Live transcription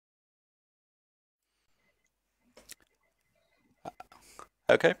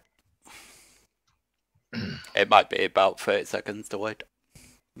Okay. It might be about 30 seconds to wait.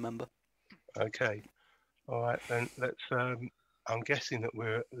 Remember? Okay. All right, then let's. I'm guessing that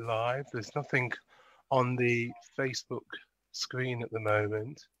we're live. There's nothing on the Facebook screen at the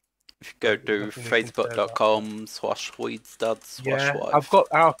moment. If you go to facebook.com/LeedsDads/. Yeah, I've got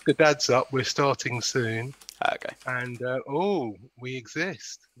AskADads up. We're starting soon. Okay. And we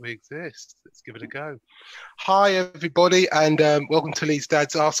exist. We exist. Let's give it a go. Hi, everybody, and welcome to Leeds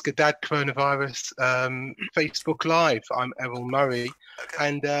Dad's AskADad Coronavirus Facebook Live. I'm Erroll Murray,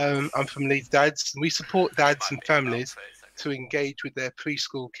 and I'm from Leeds Dads. We support dads and families to engage with their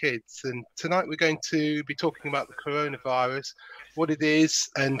preschool kids. And tonight we're going to be talking about the coronavirus, what it is,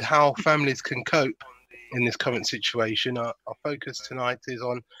 and how families can cope in this current situation. Our focus tonight is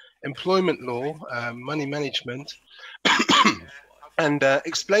on employment law, money management, and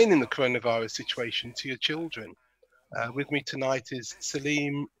explaining the coronavirus situation to your children. With me tonight is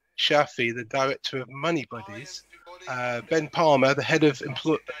Saleem, Shafi, the director of Money Buddies, Ben Palmer, the head of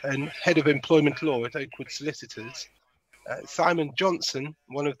employment law at Oakwood Solicitors, Simon Johnson,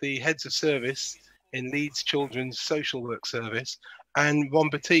 one of the heads of service in Leeds Children's Social Work Service, and Ron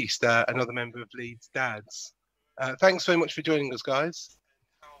Batiste, another member of Leeds Dads. Thanks very much for joining us, guys.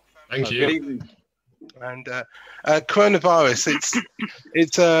 Thank you. And coronavirus,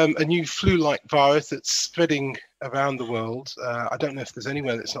 it's a new flu-like virus that's spreading around the world. I don't know if there's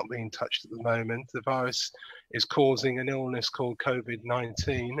anywhere that's not being touched at the moment. The virus is causing an illness called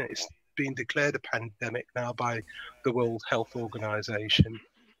COVID-19. It's been declared a pandemic now by the World Health Organization.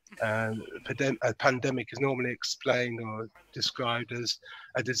 A pandemic is normally explained or described as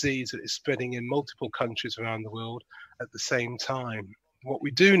a disease that is spreading in multiple countries around the world at the same time. What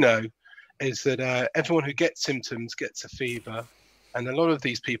we do know is that everyone who gets symptoms gets a fever, and a lot of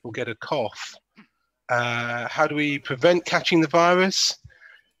these people get a cough. How do we prevent catching the virus?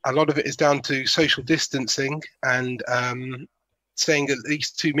 A lot of it is down to social distancing and staying at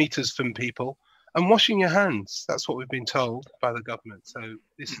least 2 meters from people and washing your hands. That's what we've been told by the government. So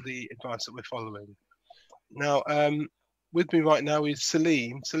this is the advice that we're following. Now, with me right now is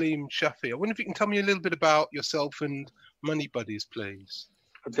Saleem Shafi. I wonder if you can tell me a little bit about yourself and Money Buddies, please.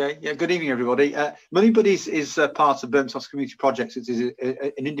 Okay. Yeah. Good evening, everybody. Money Buddies is part of Birmingham Community Projects. It is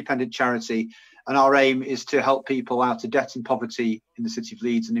an independent charity, and our aim is to help people out of debt and poverty in the city of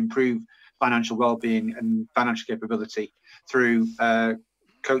Leeds and improve financial well-being and financial capability through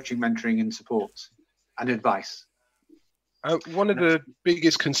coaching, mentoring, and support and advice. One of the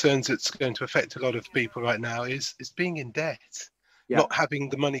biggest concerns that's going to affect a lot of people right now is being in debt, not having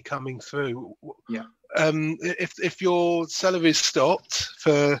the money coming through. Yeah. If your salary is stopped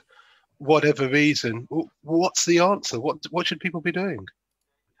for whatever reason, what's the answer? What should people be doing?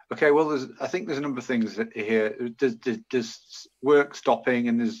 Okay, well, I think there's a number of things here. There's work stopping,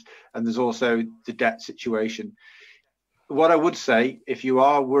 and there's also the debt situation. What I would say, if you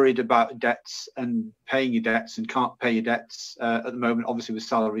are worried about debts and paying your debts and can't pay your debts at the moment, obviously with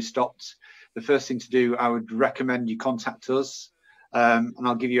salary stopped, the first thing to do, I would recommend you contact us, and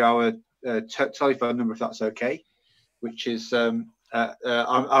I'll give you our telephone number if that's okay, which is our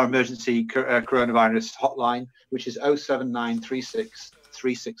emergency coronavirus hotline, which is 07936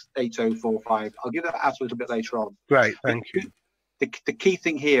 368045. I'll give that out a little bit later on. Great, thank you. The key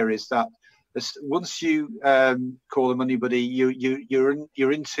thing here is that once you call a Money Buddy, you've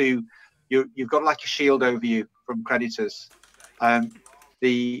got like a shield over you from creditors.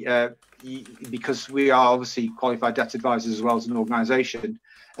 Because we are obviously qualified debt advisors as well as an organisation,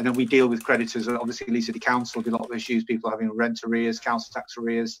 and then we deal with creditors. Obviously, Leeds City Council do a lot of issues, people having rent arrears, council tax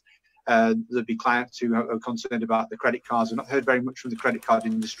arrears. There'll be clients who are concerned about the credit cards. We've not heard very much from the credit card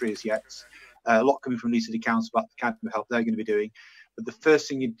industry as yet. A lot coming from Leeds City Council about the kind of help they're going to be doing. But the first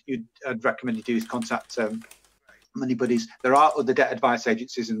thing I'd recommend you do is contact Money Buddies. There are other debt advice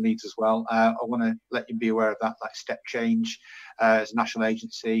agencies in Leeds as well. I want to let you be aware of that, like Step Change, as a national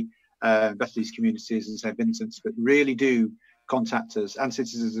agency, Better Leeds Communities and St Vincent's. But really do contact us, and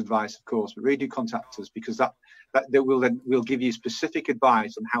Citizens Advice, of course. But really do contact us, because that will give you specific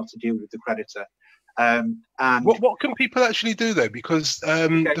advice on how to deal with the creditor. And what can people actually do though? Because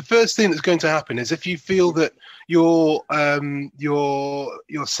the first thing that's going to happen is if you feel that your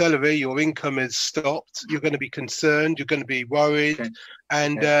salary, your income is stopped, you're going to be concerned, you're going to be worried,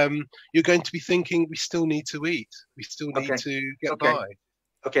 and you're going to be thinking, we still need to eat, we still need to get by.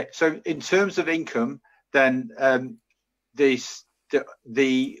 Okay, so in terms of income, then one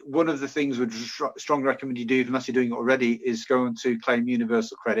of the things we'd strongly recommend you do, unless you're doing it already, is going to claim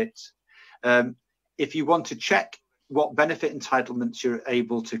universal credit. If you want to check what benefit entitlements you're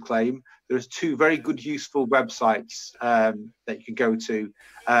able to claim. There's two very good, useful websites that you can go to.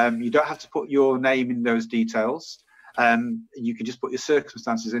 You don't have to put your name in those details. You can just put your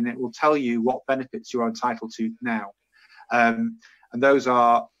circumstances in. It will tell you what benefits you are entitled to now. And those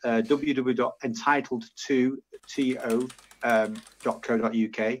are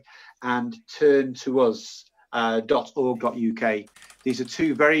www.entitled2.co.uk and turntous.org.uk. These are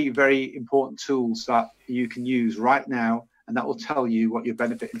two very, very important tools that you can use right now, and that will tell you what your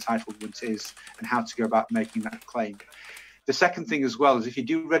benefit entitlement is and how to go about making that claim. The second thing as well is if you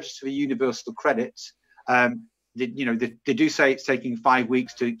do register for universal credit, they do say it's taking 5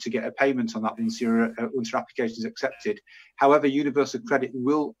 weeks to get a payment on that once your application is accepted. However, universal credit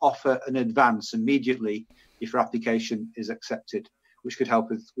will offer an advance immediately if your application is accepted, which could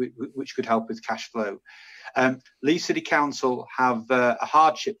help with cash flow. Leeds City Council have a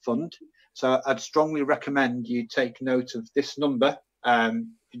hardship fund, so I'd strongly recommend you take note of this number. You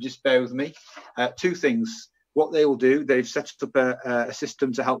just bear with me. Two things. What they will do, they've set up a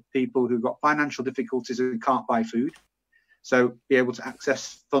system to help people who've got financial difficulties and can't buy food, so be able to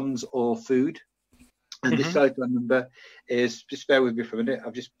access funds or food. And this telephone number is, just bear with me for a minute,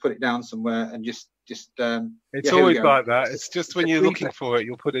 I've just put it down somewhere and just it's always like that. It's just when you're looking for it,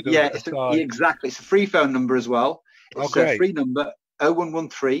 you'll put it on the side. Exactly. It's a free phone number as well. It's a free number,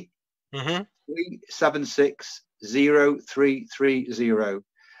 0113 376 0330.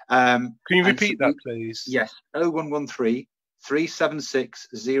 Can you repeat that, please? Yes, 0113 376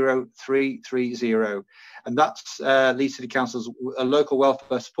 0330. And that's Leeds City Council's a local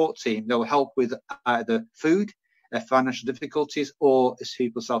welfare support team. They'll help with either food, financial difficulties, or if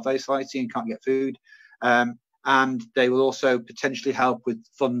people self-isolating and can't get food. And they will also potentially help with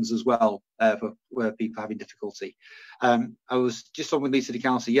funds as well for where people are having difficulty. I was just on with Leeds City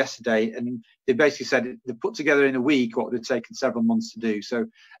Council yesterday, and they basically said they put together in a week what would have taken several months to do. So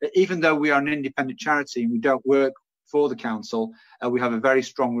even though we are an independent charity and we don't work for the council, we have a very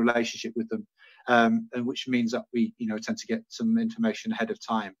strong relationship with them, and which means that we tend to get some information ahead of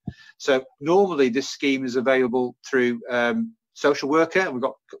time. So normally this scheme is available through social worker, and we've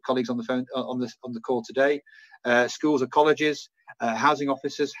got colleagues on the phone on the call today, schools or colleges, housing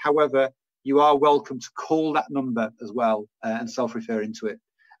officers. However, you are welcome to call that number as well and self-refer into it.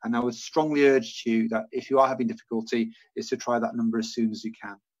 And I would strongly urge you that if you are having difficulty, is to try that number as soon as you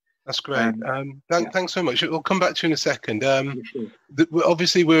can. That's great. Thanks so much. We'll come back to you in a second.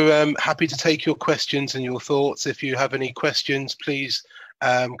 Obviously, we're happy to take your questions and your thoughts. If you have any questions, please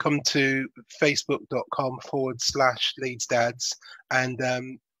come to facebook.com/LeedsDads, and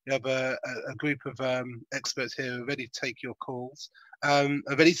we have a group of experts here who are ready to take your calls. Sounds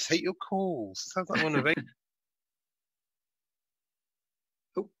like one of them.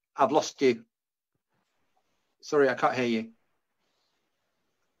 Oh, I've lost you. Sorry, I can't hear you.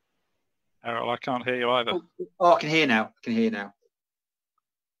 Erroll, I can't hear you either. Oh, I can hear now.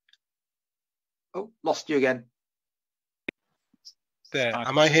 Oh, lost you again. There.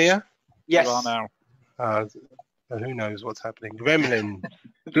 Am I here? Yes. You are now. Who knows what's happening? Gremlin.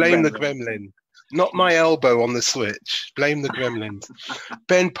 Blame the gremlin. Not my elbow on the switch. Blame the gremlins.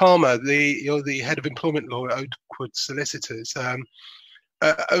 Ben Palmer, you're the head of employment law at Oakwood Solicitors. Are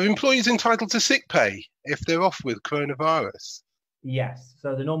employees entitled to sick pay if they're off with coronavirus? Yes,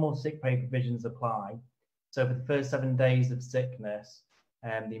 so the normal sick pay provisions apply. So for the first 7 days of sickness,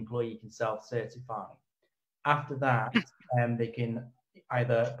 the employee can self-certify. After that, they can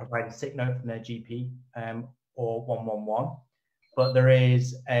either provide a sick note from their GP or 111. But there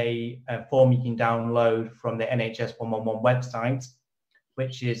is a form you can download from the NHS 111 website,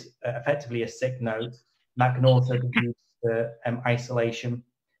 which is effectively a sick note. That can also be used for isolation.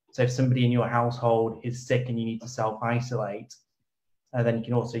 So if somebody in your household is sick and you need to self-isolate, then you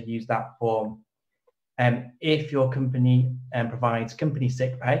can also use that form. If your company provides company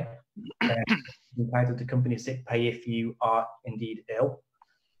sick pay, you're entitled to company sick pay if you are indeed ill.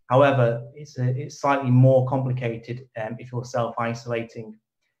 However, it's slightly more complicated if you're self-isolating.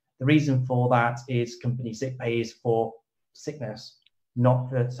 The reason for that is company sick pay is for sickness, not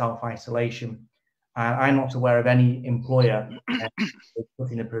for self-isolation. And I'm not aware of any employer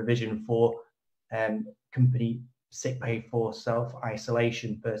putting a provision for company sick pay for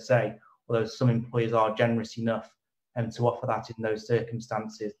self-isolation per se, although some employers are generous enough to offer that in those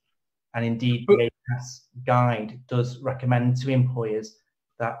circumstances. And indeed, the AS guide does recommend to employers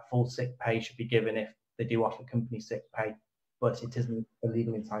that full sick pay should be given if they do offer company sick pay, but it isn't a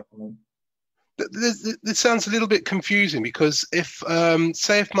legal entitlement. This sounds a little bit confusing because if,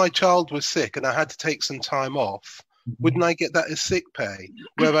 say, if my child was sick and I had to take some time off, wouldn't I get that as sick pay?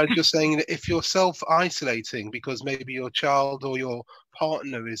 Whereas you're saying that if you're self-isolating because maybe your child or your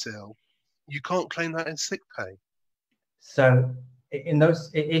partner is ill, you can't claim that as sick pay. So in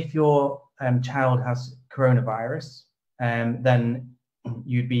those, if your child has coronavirus, then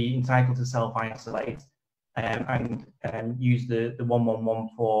you'd be entitled to self-isolate and use the 111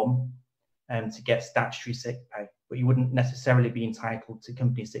 form to get statutory sick pay, but you wouldn't necessarily be entitled to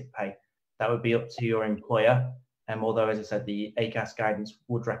company sick pay. That would be up to your employer. Although, as I said, the ACAS guidance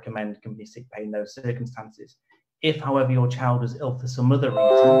would recommend company sick pay in those circumstances. If, however, your child was ill for some other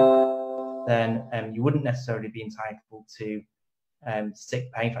reason, then you wouldn't necessarily be entitled to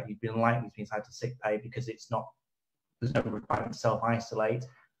sick pay. In fact, you'd be unlikely to be entitled to sick pay because there's no requirement to self-isolate.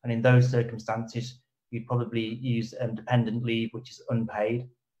 And in those circumstances, you'd probably use dependent leave, which is unpaid.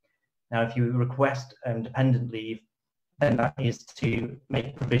 Now, if you request dependent leave, then that is to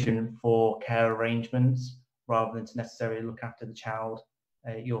make provision for care arrangements rather than to necessarily look after the child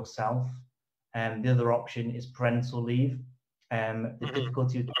yourself. The other option is parental leave. The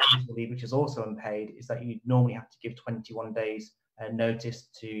difficulty with parental leave, which is also unpaid, is that you normally have to give 21 days notice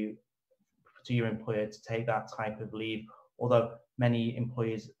to your employer to take that type of leave, although many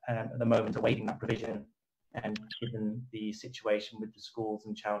employers at the moment are waiving that provision, given the situation with the schools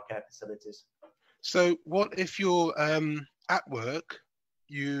and childcare facilities. So what if you're at work,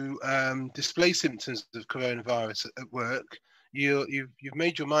 you display symptoms of coronavirus at work, you've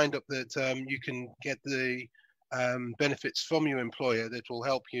made your mind up that you can get the benefits from your employer that will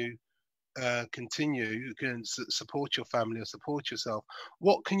help you continue, you can support your family or support yourself.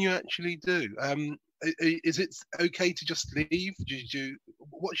 What can you actually do? Is it okay to just leave?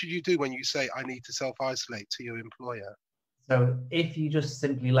 What should you do when you say, I need to self-isolate, to your employer? So if you just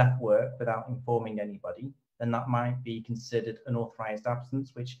simply left work without informing anybody, then that might be considered an authorised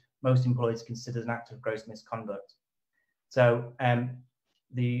absence, which most employers consider an act of gross misconduct. So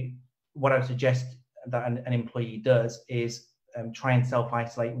what I would suggest that an employee does is try and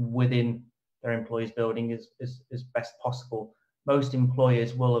self-isolate within their employer's building as best possible. Most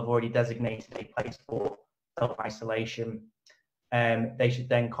employers will have already designated a place for self-isolation. They should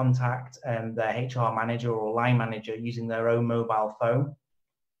then contact their HR manager or line manager using their own mobile phone,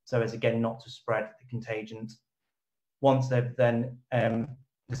 so as again not to spread the contagion. Once they've then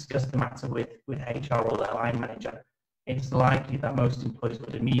discussed the matter with HR or their line manager, it's likely that most employers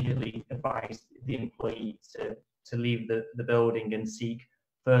would immediately advise the employee to leave the building and seek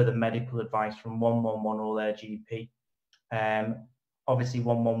further medical advice from 111 or their GP. Obviously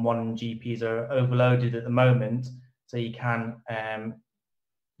 111 and GPs are overloaded at the moment, so you can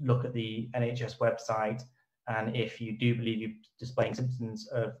look at the NHS website, and if you do believe you're displaying symptoms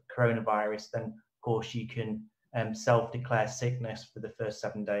of coronavirus, then of course you can self-declare sickness for the first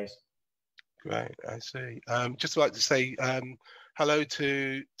 7 days. Great, I see. Just like to say hello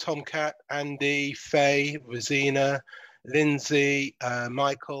to Tomcat, Andy, Faye, Rosina, Lindsay,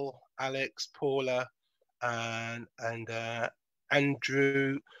 Michael, Alex, Paula, and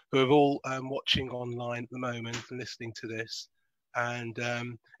Andrew, who are all watching online at the moment and listening to this. And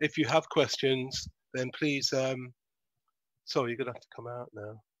if you have questions, then please, sorry, you're going to have to come out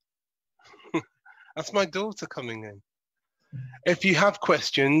now. That's my daughter coming in. If you have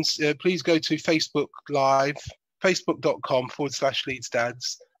questions, please go to Facebook Live, facebook.com/Leeds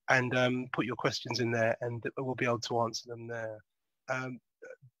Dads, and put your questions in there, and we'll be able to answer them there.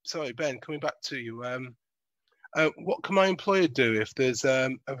 Sorry, Ben, coming back to you. What can my employer do if there's a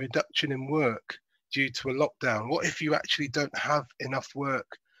reduction in work due to a lockdown? What if you actually don't have enough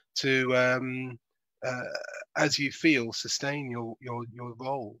work to, as you feel, sustain your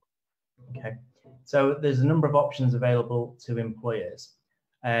role? Okay, so there's a number of options available to employers.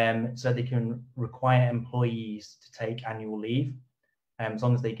 So they can require employees to take annual leave, as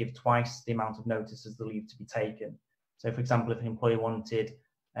long as they give twice the amount of notice as the leave to be taken. So, for example, if an employer wanted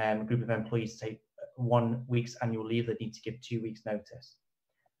a group of employees to take 1 week's annual leave, they need to give 2 weeks' notice.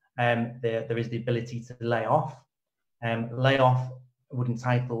 There is the ability to lay off. Lay off would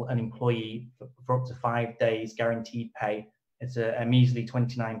entitle an employee for up to 5 days guaranteed pay. It's a measly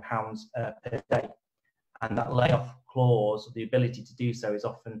 £29 per day. And that layoff clause, the ability to do so, is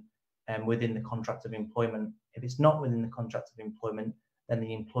often within the contract of employment. If it's not within the contract of employment, then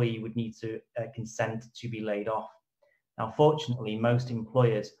the employee would need to consent to be laid off. Now, fortunately, most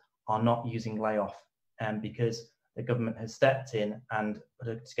employers are not using layoff because the government has stepped in and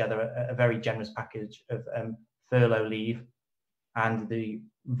put together a very generous package of furlough leave, and the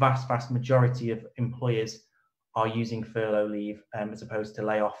vast majority of employers are using furlough leave as opposed to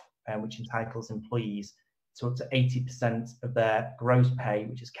layoff, which entitles employees to up to 80% of their gross pay,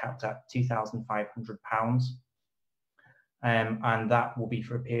 which is capped at £2,500. and that will be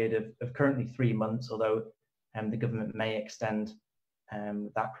for a period of currently 3 months, although the government may extend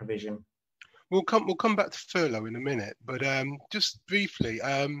that provision. We'll come back to furlough in a minute, but just briefly,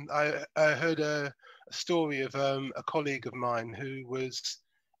 I heard a story of a colleague of mine who was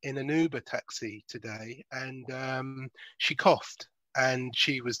in an Uber taxi today, and she coughed, and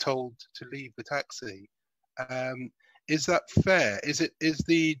she was told to leave the taxi. Is that fair? Is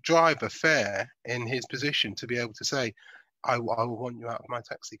the driver fair in his position to be able to say, I will want you out of my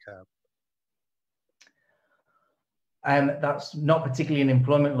taxi cab? That's not particularly an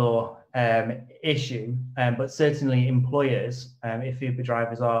employment law issue, but certainly employers, if Uber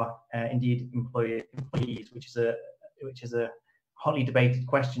drivers are indeed employees, which is a hotly debated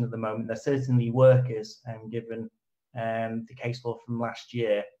question at the moment, they're certainly workers, given the case law from last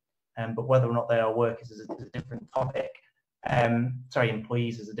year. But whether or not they are workers is a different topic.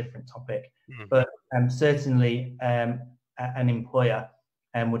 Employees is a different topic. But certainly an employer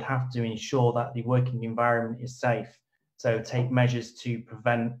would have to ensure that the working environment is safe. So take measures to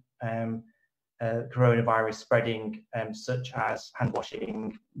prevent coronavirus spreading, such as hand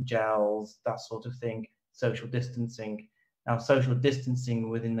washing, gels, that sort of thing, social distancing. Now, social distancing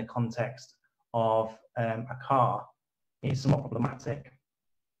within the context of a car is somewhat problematic.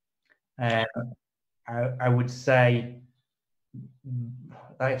 I would say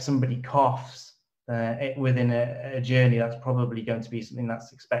that if somebody coughs within a journey, that's probably going to be something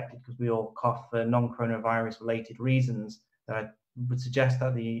that's expected, because we all cough for non-coronavirus related reasons. That I would suggest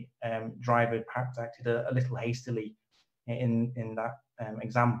that the driver perhaps acted a little hastily in that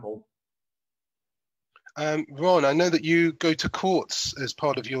example. Ron, I know that you go to courts as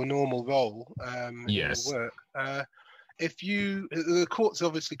part of your normal role yes. in your work. The court's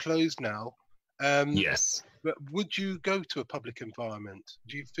obviously closed now. Yes. But would you go to a public environment?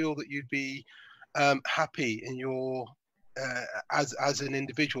 Do you feel that you'd be happy in your as an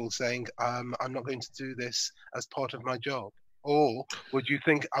individual saying, I'm not going to do this as part of my job? Or would you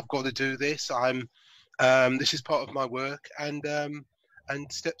think, I've got to do this, this is part of my work, and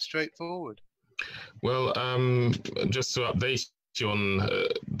step straight forward? Well, just to update you on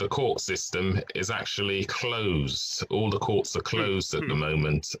the court system is actually closed. All the courts are closed at the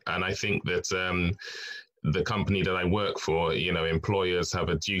moment, and I think that the company that I work for, employers have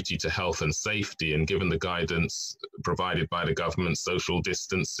a duty to health and safety, and given the guidance provided by the government, social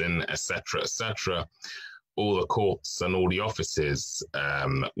distancing, etc., all the courts and all the offices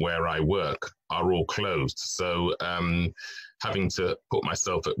where I work are all closed. So having to put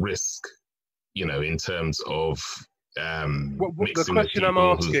myself at risk, in terms of the question I'm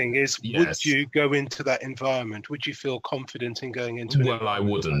asking is, yes. Would you go into that environment? Would you feel confident in going into it? Well, I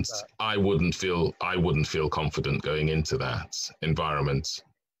wouldn't. Like I wouldn't feel confident going into that environment.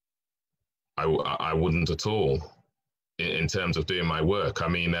 I wouldn't at all in terms of doing my work. I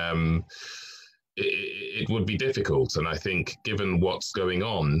mean, it would be difficult, and I think given what's going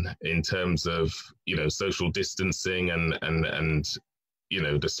on in terms of social distancing and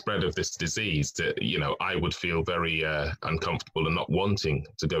the spread of this disease, I would feel very uncomfortable and not wanting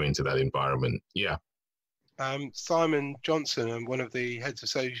to go into that environment. Yeah. Simon Johnson, I'm one of the heads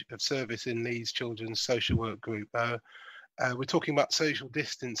of service in Leeds Children's Social Work Group. We're talking about social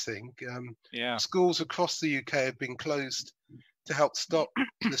distancing. Schools across the UK have been closed to help stop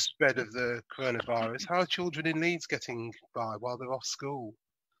the spread of the coronavirus. How are children in Leeds getting by while they're off school?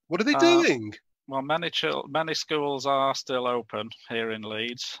 What are they doing? Well, many schools are still open here in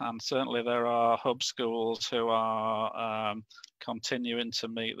Leeds, and certainly there are hub schools who are continuing to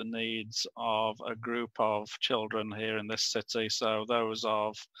meet the needs of a group of children here in this city. So those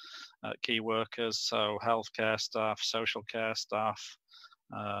of key workers, so healthcare staff, social care staff,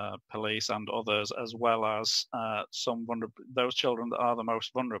 police and others, as well as those children that are the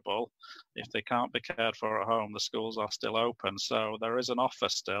most vulnerable. If they can't be cared for at home, the schools are still open. So there is an offer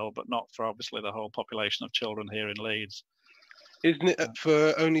still, but not for obviously the whole population of children here in Leeds. Isn't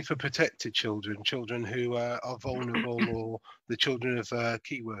it only for protected children who are vulnerable, or the children of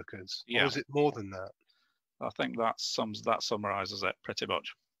key workers? Yeah. Or is it more than that? I think that summarises it pretty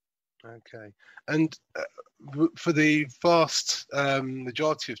much. Okay. And for the vast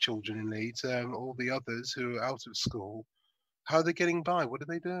majority of children in Leeds, all the others who are out of school, how are they getting by? What are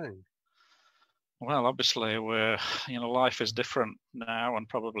they doing? Well, obviously, life is different now, and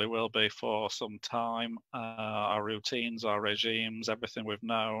probably will be for some time. Our routines, our regimes, everything we've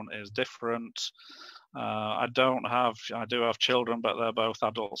known is different. I do have children, but they're both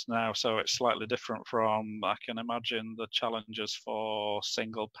adults now, so it's slightly different from, I can imagine, the challenges for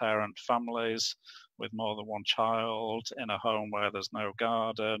single parent families with more than one child in a home where there's no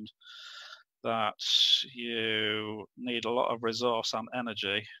garden. that you need a lot of resource and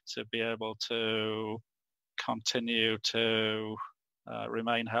energy to be able to continue to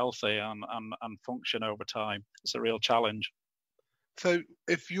remain healthy and function over time. It's a real challenge. So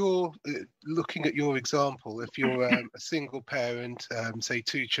if you're looking at your example, if you're a single parent, say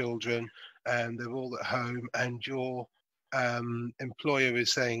 2 children, and they're all at home, and your employer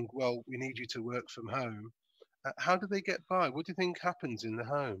is saying, well, we need you to work from home, how do they get by? What do you think happens in the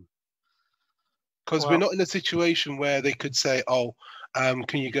home? Because we're not in a situation where they could say, oh,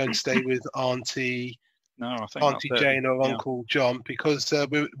 can you go and stay with Auntie Jane or Uncle John, because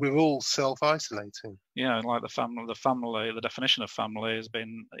we're all self-isolating. Yeah, like the definition of family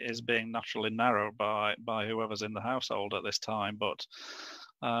is being naturally narrowed by whoever's in the household at this time. But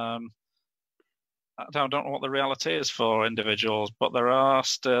I don't know what the reality is for individuals, but there are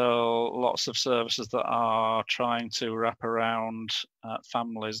still lots of services that are trying to wrap around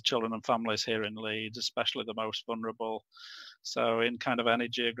children and families here in Leeds, especially the most vulnerable. So in kind of any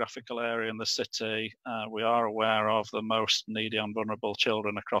geographical area in the city, we are aware of the most needy and vulnerable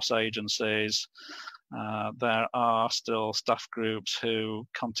children across agencies. There are still staff groups who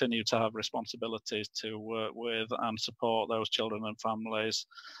continue to have responsibilities to work with and support those children and families.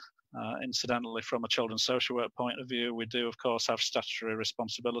 Incidentally, from a children's social work point of view, we do, of course, have statutory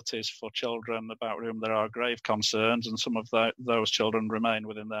responsibilities for children about whom there are grave concerns, and some of those children remain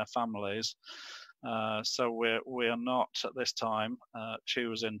within their families. So we are not at this time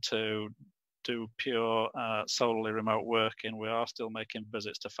choosing to do pure solely remote working. We are still making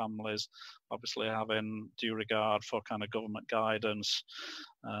visits to families, obviously having due regard for kind of government guidance,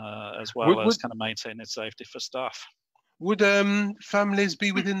 as well as kind of maintaining safety for staff. Would families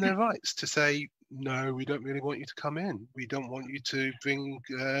be within their rights to say, no, we don't really want you to come in. We don't want you to bring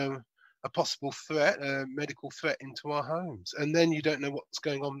a possible threat, a medical threat into our homes. And then you don't know what's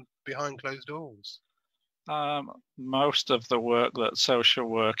going on behind closed doors. Most of the work that social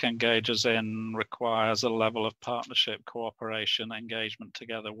work engages in requires a level of partnership, cooperation, engagement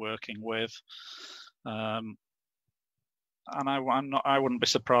together, working with. And I wouldn't be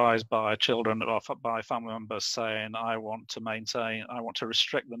surprised by children or by family members saying, I want to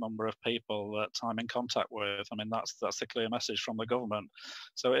restrict the number of people that I'm in contact with. I mean, that's the clear message from the government.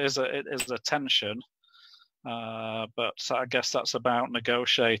 So it is a tension, but I guess that's about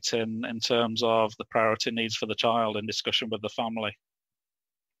negotiating in terms of the priority needs for the child in discussion with the family.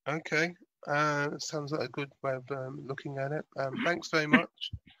 Okay, sounds like a good way of looking at it. Thanks very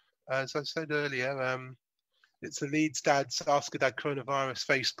much. As I said earlier, it's the Leeds Dads AskADad Coronavirus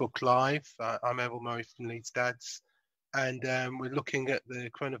Facebook Live. I'm Erroll Murray from Leeds Dads, and we're looking at the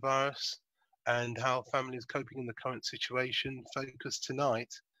coronavirus and how families are coping in the current situation. Focus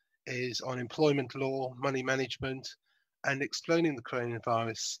tonight is on employment law, money management, and explaining the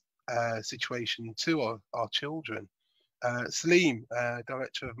coronavirus situation to our children. Saleem,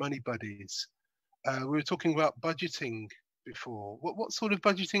 Director of Money Buddies, we were talking about budgeting before. What sort of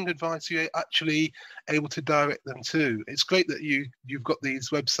budgeting advice are you actually able to direct them to? It's great that you've got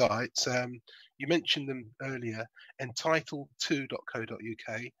these websites. You mentioned them earlier,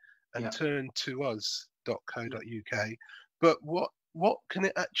 entitled2.co.uk and turntous.co.uk. But what can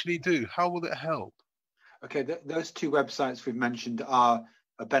it actually do? How will it help? Okay, those 2 websites we've mentioned are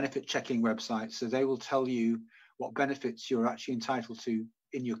a benefit checking website, so they will tell you what benefits you're actually entitled to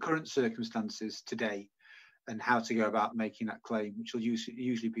in your current circumstances today, and how to go about making that claim, which will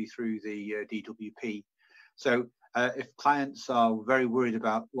usually be through the DWP. So if clients are very worried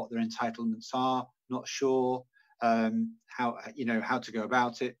about what their entitlements are, not sure how to go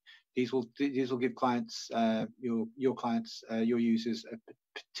about it, these will give clients, your clients, your users, a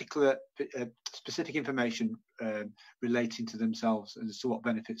particular specific information relating to themselves as to what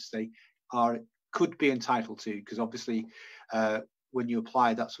benefits they could be entitled to, because obviously when you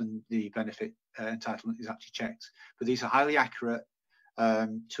apply, that's when the benefit entitlement is actually checked. But these are highly accurate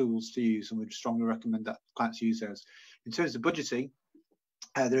tools to use, and we'd strongly recommend that clients use those. In terms of budgeting,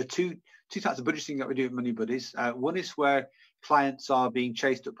 there are two types of budgeting that we do at Money Buddies. One is where clients are being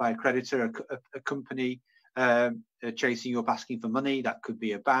chased up by a creditor, a company chasing you up asking for money. That could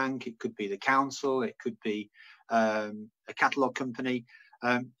be a bank, it could be the council, it could be a catalogue company.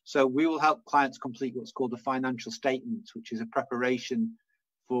 So we will help clients complete what's called a financial statement, which is a preparation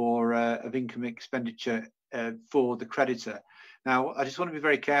of income expenditure for the creditor. Now, I just want to be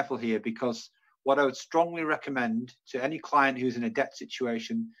very careful here, because what I would strongly recommend to any client who's in a debt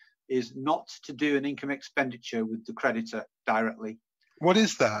situation is not to do an income expenditure with the creditor directly. What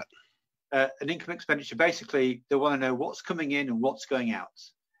is that? An income expenditure, basically, they want to know what's coming in and what's going out.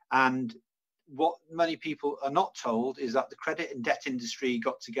 And what many people are not told is that the credit and debt industry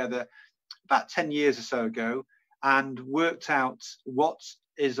got together about 10 years or so ago and worked out what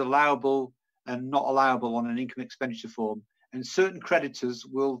is allowable and not allowable on an income expenditure form. And certain creditors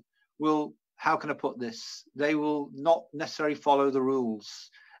will, how can I put this? They will not necessarily follow the rules,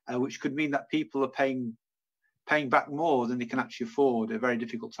 which could mean that people are paying back more than they can actually afford at very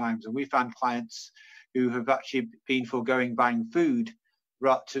difficult times. And we found clients who have actually been foregoing buying food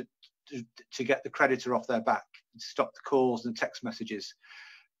right to get the creditor off their back, to stop the calls and text messages.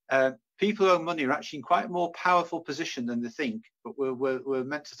 People who owe money are actually in quite a more powerful position than they think, but we're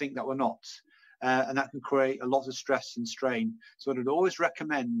meant to think that we're not. And that can create a lot of stress and strain. So what I'd always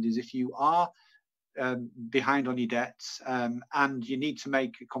recommend is, if you are behind on your debts and you need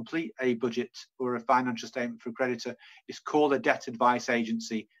to complete a budget or a financial statement for a creditor, is call a debt advice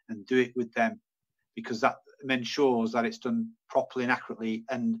agency and do it with them, because that ensures that it's done properly and accurately,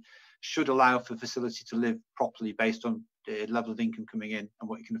 and should allow for facility to live properly based on the level of income coming in and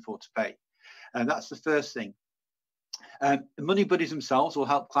what you can afford to pay. And that's the first thing. The money buddies themselves will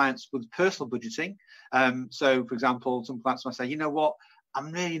help clients with personal budgeting. So, for example, some clients might say, you know what,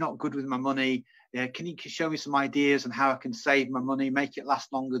 I'm really not good with my money. Can you show me some ideas on how I can save my money, make it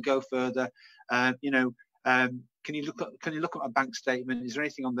last longer, go further? Can you look at my bank statement? Is there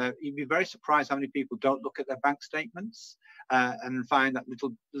anything on there? You'd be very surprised how many people don't look at their bank statements and find that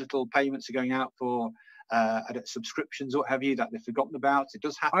little payments are going out for subscriptions or what have you that they've forgotten about. It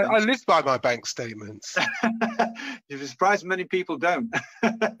does happen. I live by my bank statements. You'd be surprised many people don't.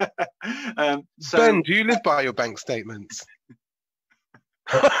 Ben, do you live by your bank statements?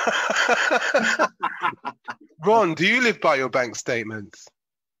 Ron, do you live by your bank statements?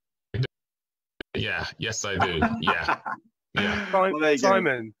 Yeah, yes, I do. Yeah. Well,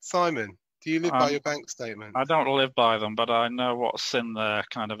 Simon, do you live by your bank statement? I don't live by them, but I know what's in there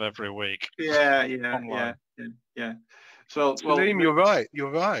kind of every week. Yeah. So, Saleem, you're right.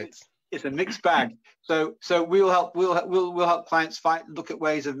 It's a mixed bag. So we'll help clients look at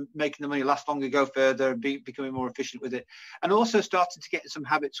ways of making the money last longer, go further, and becoming more efficient with it, and also starting to get some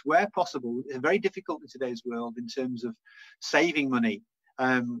habits where possible. It's very difficult in today's world in terms of saving money.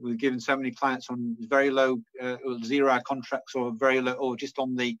 We've given so many clients on very low, 0-hour contracts, or very low, or just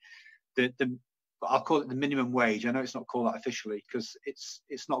on the I'll call it the minimum wage. I know it's not called that officially because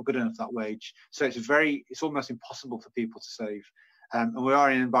it's not good enough, that wage. So it's almost impossible for people to save. And we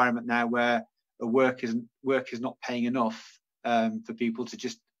are in an environment now where work is not paying enough for people to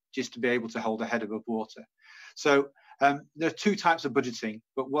just to be able to hold their head above water. So there are two types of budgeting,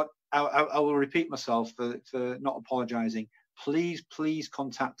 but what I will repeat myself for not apologising. Please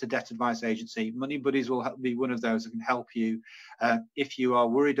contact a debt advice agency. Money Buddies will be one of those that can help you if you are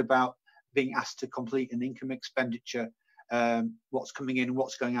worried about being asked to complete an income expenditure, what's coming in,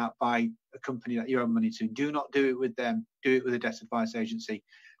 what's going out by a company that you owe money to. Do not do it with them. Do it with a debt advice agency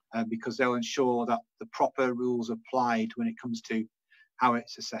because they'll ensure that the proper rules are applied when it comes to how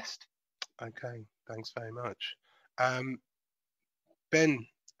it's assessed. Okay, thanks very much. Ben,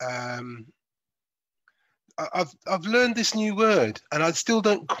 I've learned this new word, and I still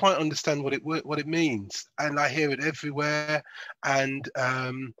don't quite understand what it means. And I hear it everywhere, and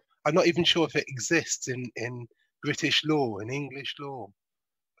I'm not even sure if it exists in British law, in English law.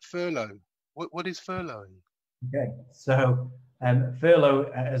 Furlough. What is furloughing? Okay, so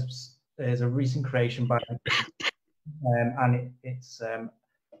furlough is a recent creation by, and it's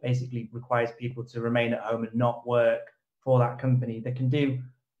basically requires people to remain at home and not work for that company. They can do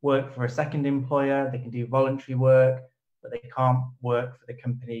work for a second employer, they can do voluntary work, but they can't work for the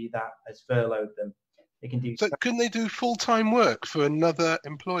company that has furloughed them. They can do. So can they do full-time work for another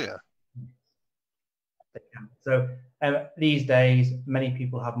employer? They can. So these days, many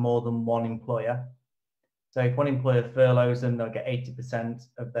people have more than one employer. So if one employer furloughs them, they'll get 80%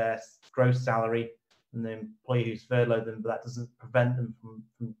 of their gross salary, and the employee who's furloughed them, but that doesn't prevent them from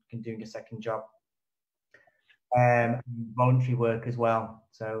doing a second job. Voluntary work as well,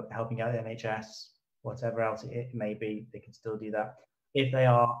 so helping out the NHS, whatever else it may be, they can still do that. If they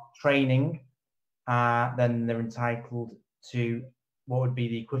are training, then they're entitled to what would be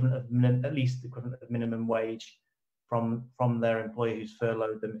the equivalent of at least the equivalent of minimum wage from their employer who's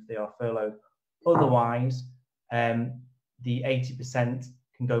furloughed them if they are furloughed. Otherwise, the 80%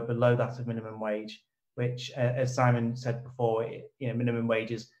 can go below that of minimum wage, which, as Simon said before, minimum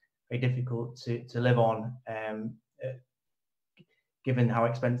wage is very difficult to live on, given how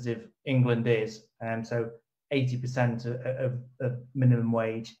expensive England is. So 80% of minimum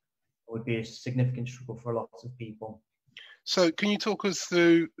wage would be a significant struggle for a lot of people. So can you talk us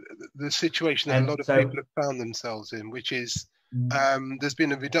through the situation that a lot of people have found themselves in, which is there's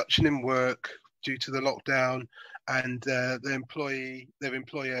been a reduction in work due to the lockdown, and their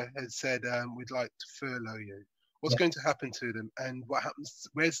employer has said, we'd like to furlough you. What's going to happen to them, and what happens?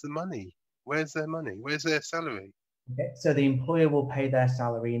 Where's the money? Where's their money? Where's their salary? Okay, so the employer will pay their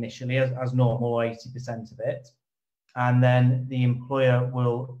salary initially as normal, 80% of it, and then the employer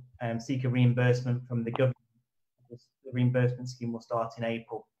will seek a reimbursement from the government. The reimbursement scheme will start in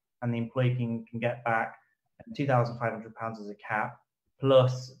April, and the employee can get back £2,500 as a cap,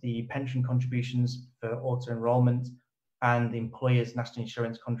 plus the pension contributions for auto enrolment and the employer's national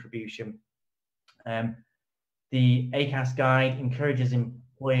insurance contribution. The ACAS guide encourages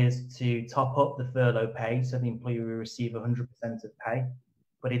employers to top up the furlough pay, so the employee will receive 100% of pay,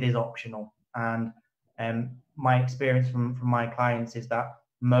 but it is optional. And my experience from my clients is that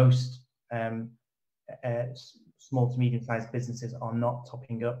most small to medium-sized businesses are not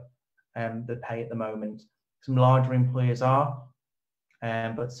topping up the pay at the moment. Some larger employers are,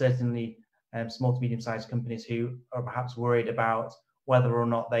 but certainly small to medium-sized companies who are perhaps worried about whether or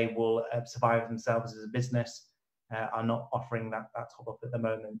not they will survive themselves as a business are not offering that top up at the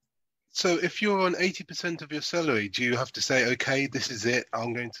moment. So if you're on 80% of your salary, do you have to say, okay, this is it,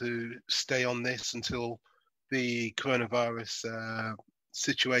 I'm going to stay on this until the coronavirus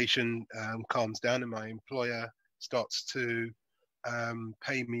situation calms down and my employer starts to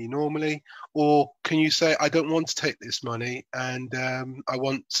pay me normally? Or can you say, I don't want to take this money and I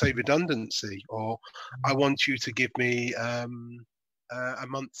want, say, redundancy, or I want you to give me a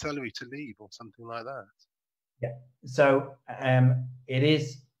month's salary to leave, or something like that? Yeah, so it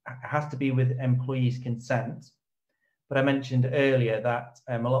has to be with employees' consent. But I mentioned earlier that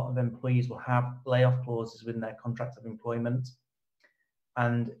a lot of employees will have layoff clauses within their contract of employment.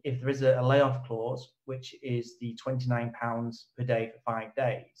 And if there is a layoff clause, which is the £29 per day for 5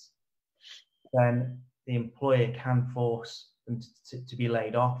 days, then the employer can force them to be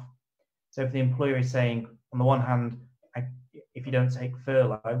laid off. So if the employer is saying, on the one hand, if you don't take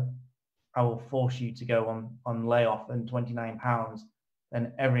furlough, I will force you to go on layoff and £29,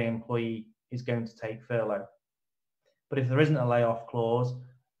 then every employee is going to take furlough. But if there isn't a layoff clause,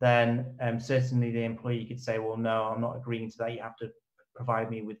 then certainly the employee could say, well, no, I'm not agreeing to that. You have to provide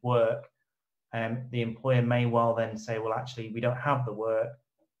me with work. The employer may well then say, well, actually, we don't have the work,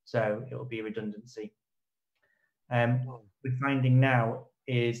 so it will be redundancy. We're finding now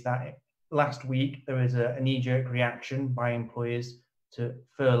is that last week there was a knee-jerk reaction by employers to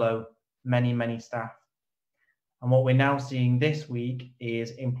furlough many staff. And what we're now seeing this week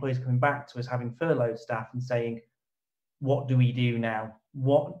is employers coming back to us having furloughed staff and saying, what do we do now?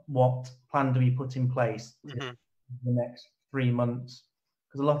 What plan do we put in place in the next 3 months?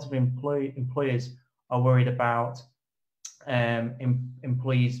 Because a lot of employers are worried about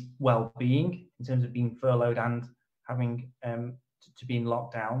employees' well-being in terms of being furloughed and having to be in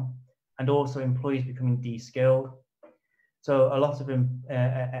lockdown, and also employees becoming de-skilled. So a lot of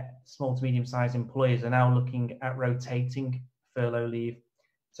small to medium-sized employers are now looking at rotating furlough leave.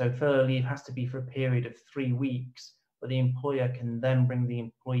 So furlough leave has to be for a period of 3 weeks, but the employer can then bring the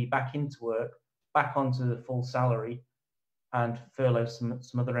employee back into work, back onto the full salary, and furlough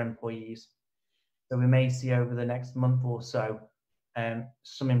some other employees. So we may see over the next month or so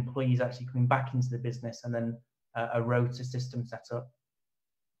some employees actually coming back into the business, and then a rota system set up.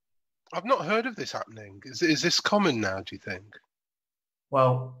 I've not heard of this happening. Is this common now, do you think?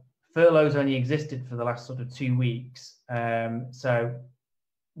 Well, furloughs only existed for the last sort of 2 weeks. So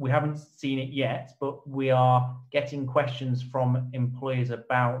we haven't seen it yet, but we are getting questions from employers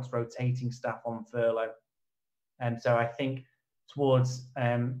about rotating staff on furlough. And so I think towards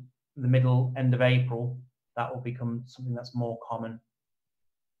the end of April, that will become something that's more common.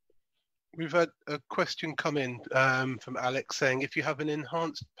 We've had a question come in from Alex saying, if you have an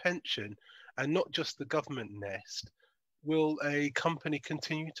enhanced pension and not just the government nest, will a company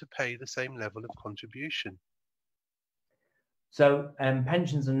continue to pay the same level of contribution? So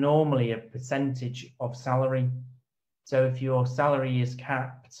pensions are normally a percentage of salary. So if your salary is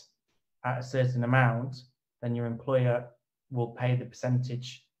capped at a certain amount, then your employer will pay the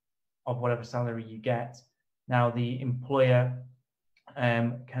percentage of whatever salary you get. Now, the employer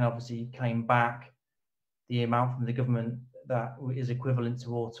can obviously claim back the amount from the government that is equivalent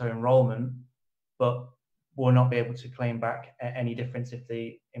to auto enrolment, but will not be able to claim back any difference if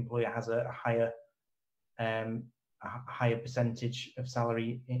the employer has a higher percentage of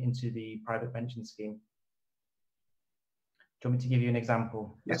salary into the private pension scheme. Do you want me to give you an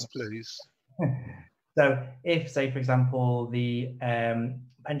example? Yes, please. So if, say, for example, the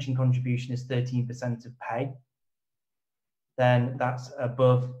pension contribution is 13% of pay, then that's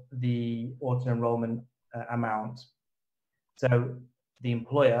above the auto enrolment amount. So the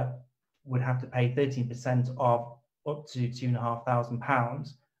employer would have to pay 13% of up to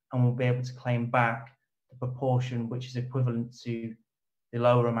 £2,500, and will be able to claim back the proportion which is equivalent to the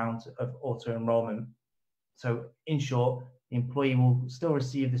lower amount of auto-enrolment. So in short, the employee will still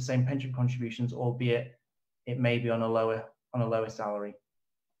receive the same pension contributions, albeit it may be on a lower salary.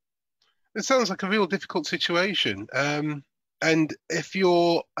 It sounds like a real difficult situation. And if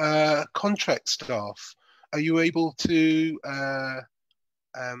you're contract staff, are you able to? Are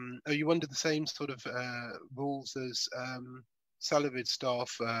you under the same sort of rules as salaried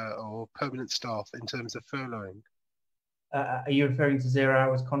staff or permanent staff in terms of furloughing? Are you referring to 0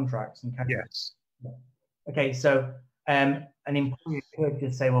 hours contracts? Yes. Okay, so an employer could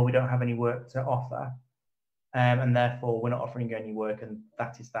just say, well, we don't have any work to offer, and therefore we're not offering you any work, and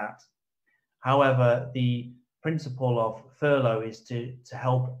that is that. However, the principle of furlough is to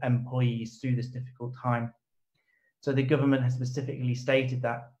help employees through this difficult time. So the government has specifically stated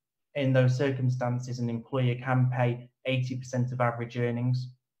that in those circumstances, an employer can pay 80% of average earnings.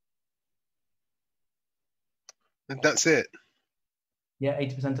 And that's it? Yeah,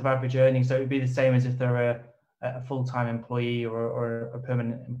 80% of average earnings. So it would be the same as if they're a full-time employee or a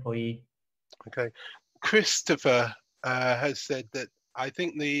permanent employee. Okay. Christopher has said that I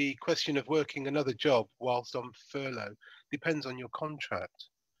think the question of working another job whilst on furlough depends on your contract.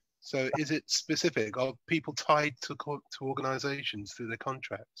 So is it specific? Are people tied to organisations through their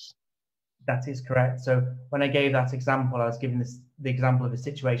contracts? That is correct. So when I gave that example, I was giving the example of a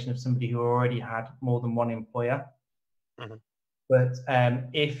situation of somebody who already had more than one employer. Mm-hmm. But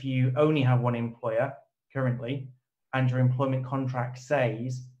if you only have one employer currently, and your employment contract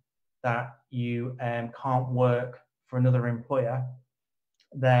says that you can't work for another employer,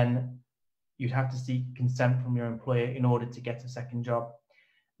 then you'd have to seek consent from your employer in order to get a second job.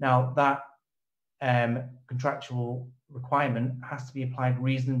 Now, that contractual requirement has to be applied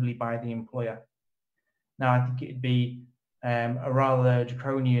reasonably by the employer. Now, I think it'd be a rather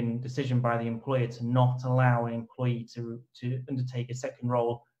draconian decision by the employer to not allow an employee to undertake a second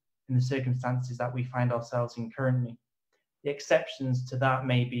role in the circumstances that we find ourselves in currently. The exceptions to that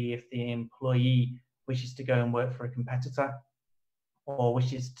may be if the employee wishes to go and work for a competitor, or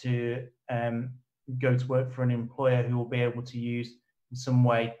wishes to go to work for an employer who will be able to use in some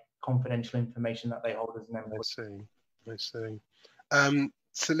way confidential information that they hold as an employee. I see.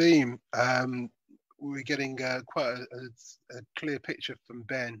 Saleem, we're getting quite a clear picture from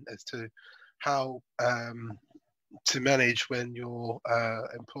Ben as to how to manage when your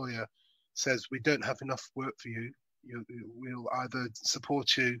employer says we don't have enough work for you. We'll either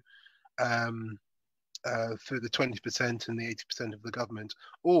support you through the 20% and the 80% of the government,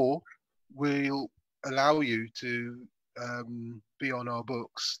 or we'll allow you to be on our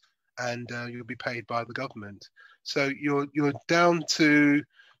books and you'll be paid by the government. So you're down to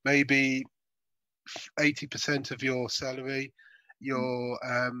maybe 80% of your salary. You're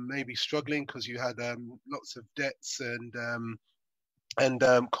maybe struggling because you had lots of debts and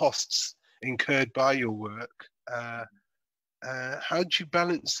costs incurred by your work. How do you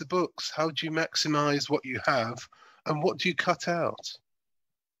balance the books? How do you maximize what you have, and what do you cut out?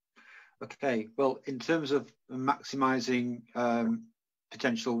 Okay, well, in terms of maximizing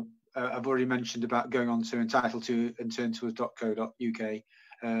potential, I've already mentioned about going on to entitled to and turntours.co.uk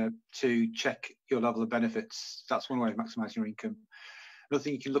to check your level of benefits. That's one way of maximizing your income. Another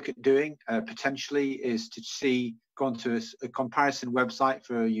thing you can look at doing potentially is to go onto a comparison website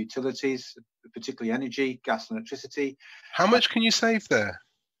for utilities, particularly energy, gas and electricity. How much can you save there?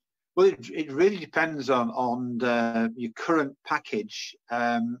 Well, it really depends on your current package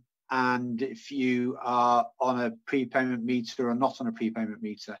and if you are on a prepayment meter or not on a prepayment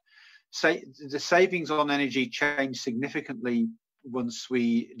meter. The savings on energy changed significantly once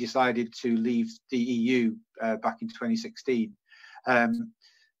we decided to leave the EU back in 2016.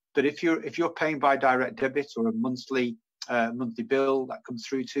 But if you're paying by direct debit or a monthly bill that comes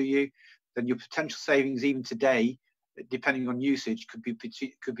through to you, then your potential savings even today, depending on usage, could be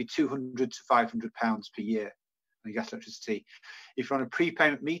 £200 to £500 per year on gas electricity. If you're on a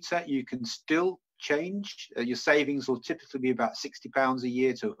prepayment meter, you can still change. Your savings will typically be about £60 a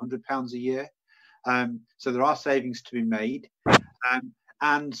year to £100 a year. So there are savings to be made.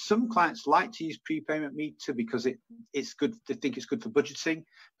 And some clients like to use prepayment meter because it's good. They think it's good for budgeting.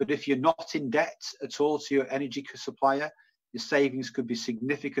 But if you're not in debt at all to your energy supplier, your savings could be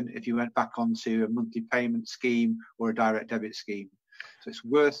significant if you went back onto a monthly payment scheme or a direct debit scheme. So it's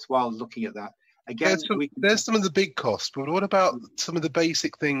worthwhile looking at that. Again, there's some of the big costs, but what about some of the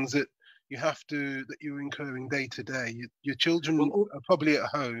basic things that you're incurring day to day? Your children are probably at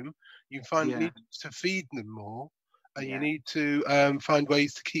home. You need to feed them more. And you need to find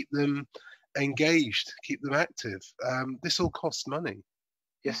ways to keep them engaged, keep them active. This all costs money.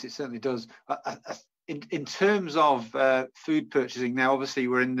 Yes, it certainly does. In terms of food purchasing, now obviously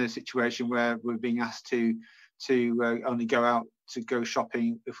we're in the situation where we're being asked to only go out to go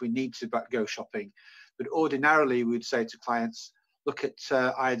shopping if we need to go shopping. But ordinarily, we'd say to clients, look at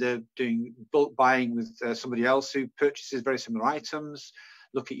either doing bulk buying with somebody else who purchases very similar items.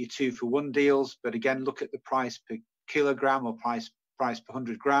 Look at your 2-for-1 deals, but again, look at the price per kilogram or price per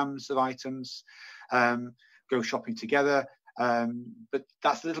 100 grams of items. Go shopping together. But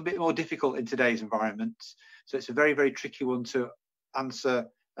that's a little bit more difficult in today's environment. So it's a very, very tricky one to answer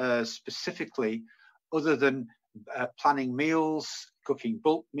specifically, other than planning meals, cooking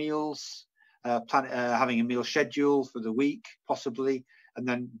bulk meals, having a meal schedule for the week, possibly, and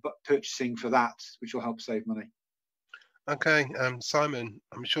then purchasing for that, which will help save money. Okay, Simon,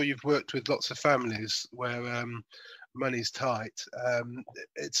 I'm sure you've worked with lots of families where money's tight.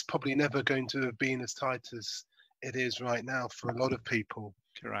 It's probably never going to have been as tight as it is right now for a lot of people.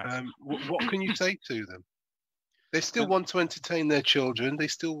 Correct. What can you say to them? They still want to entertain their children. They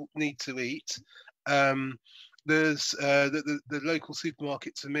still need to eat. There's the local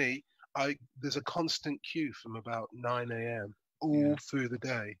supermarket to me. There's a constant queue from about 9 a.m. all through the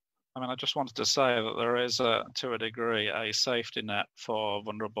day. I mean, I just wanted to say that there is, to a degree, a safety net for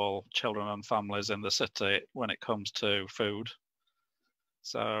vulnerable children and families in the city when it comes to food.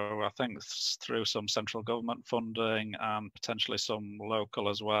 So I think through some central government funding and potentially some local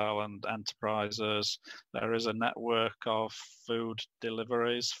as well and enterprises, there is a network of food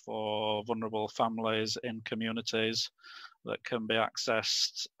deliveries for vulnerable families in communities that can be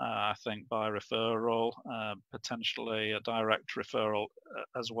accessed, I think, by referral, potentially a direct referral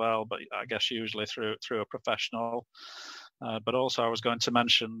as well, but I guess usually through a professional. But also I was going to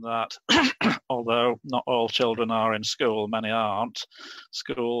mention that although not all children are in school, many aren't,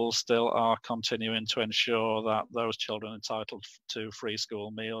 schools still are continuing to ensure that those children entitled to free school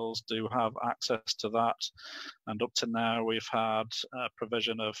meals do have access to that. And up to now, we've had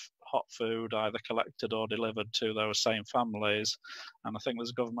provision of hot food either collected or delivered to those same families. And I think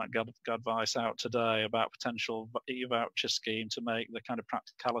there's government advice out today about potential e-voucher scheme to make the kind of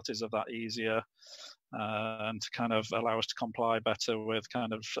practicalities of that easier. And to kind of allow us to comply better with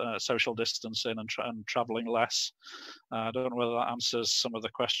kind of social distancing and travelling less. I don't know whether that answers some of the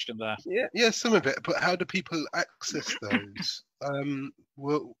question there. Yeah, some of it. But how do people access those?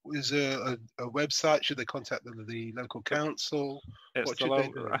 Is there a website? Should they contact the local council? I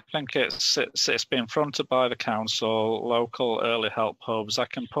think it's been fronted by the council, local early help hubs. I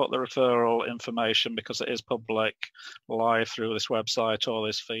can put the referral information, because it is public, live through this website or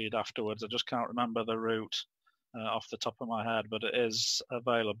this feed afterwards. I just can't remember the route off the top of my head, but it is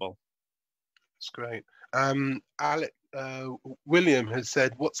available. That's great. William has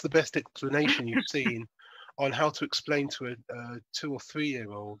said, what's the best explanation you've seen on how to explain to a 2 or 3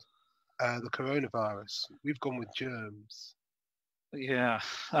 year old the coronavirus? We've gone with germs. Yeah,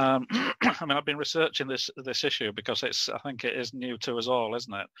 I mean, I've been researching this issue because I think it is new to us all,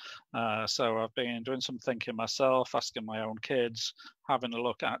 isn't it? So I've been doing some thinking myself, asking my own kids, having a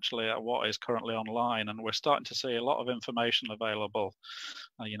look actually at what is currently online, and we're starting to see a lot of information available.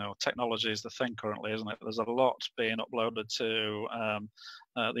 Technology is the thing currently, isn't it? There's a lot being uploaded to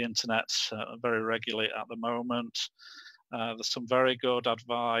the internet very regularly at the moment. There's some very good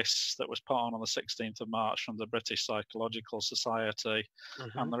advice that was put on the 16th of March from the British Psychological Society.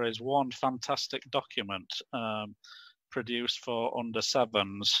 And there is one fantastic document produced for under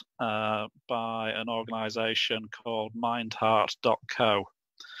 7s by an organisation called mindheart.co.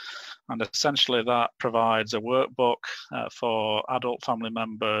 And essentially that provides a workbook for adult family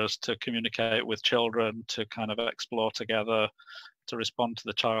members to communicate with children, to kind of explore together, to respond to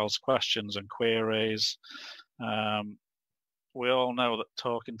the child's questions and queries. We all know that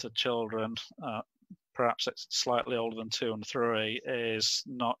talking to children, perhaps it's slightly older than 2 and 3, is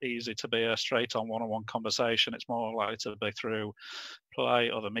not easy to be a straight-on one-on-one conversation. It's more likely to be through play,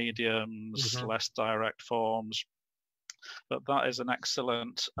 other mediums, less direct forms. But that is an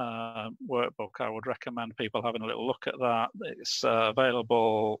excellent workbook. I would recommend people having a little look at that. It's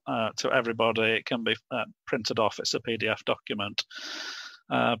available to everybody. It can be printed off. It's a PDF document.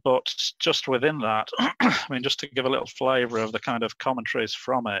 But just within that, I mean, just to give a little flavour of the kind of commentaries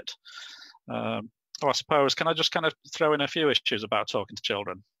from it, I suppose, can I just kind of throw in a few issues about talking to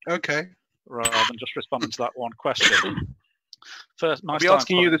children? Okay. Rather than just responding to that one question. First, I'll be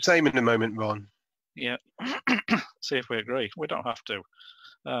asking you the same in a moment, Ron. Yeah. See if we agree. We don't have to.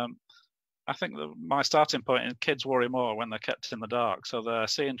 I think that my starting point is kids worry more when they're kept in the dark. So they're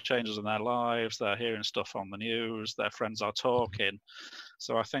seeing changes in their lives, they're hearing stuff on the news, their friends are talking.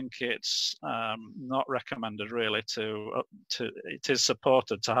 So I think it's not recommended really it is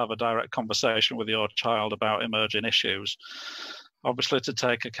supported to have a direct conversation with your child about emerging issues. Obviously to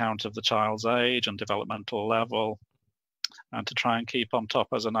take account of the child's age and developmental level, and to try and keep on top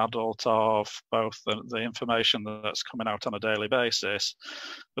as an adult of both the information that's coming out on a daily basis,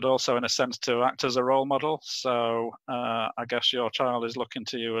 but also in a sense to act as a role model. So I guess your child is looking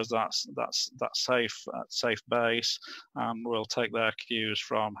to you as that safe base, and will take their cues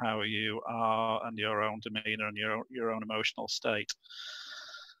from how you are and your own demeanour and your own emotional state.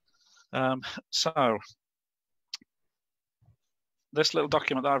 So this little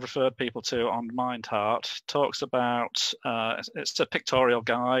document that I've referred people to on MindHeart talks about, it's a pictorial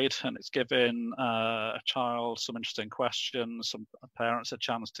guide, and it's giving a child some interesting questions, some parents a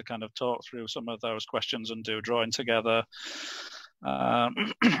chance to kind of talk through some of those questions and do drawing together. But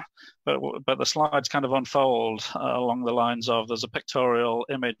the slides kind of unfold along the lines of, there's a pictorial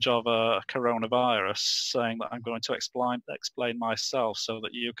image of a coronavirus saying that I'm going to explain myself so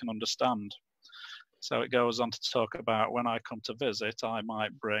that you can understand. So it goes on to talk about, when I come to visit, I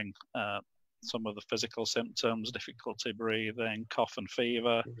might bring some of the physical symptoms, difficulty breathing, cough and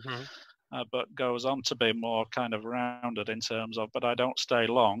fever, but goes on to be more kind of rounded in terms of, but I don't stay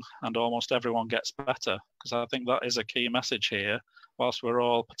long and almost everyone gets better. Because I think that is a key message here. Whilst we're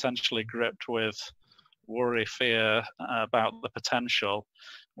all potentially gripped with worry, fear about the potential,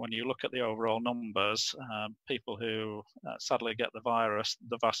 when you look at the overall numbers, people who sadly get the virus,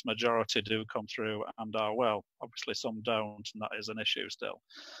 the vast majority do come through and are well. Obviously some don't, and that is an issue still.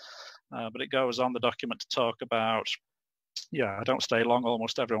 But it goes on the document to talk about, I don't stay long,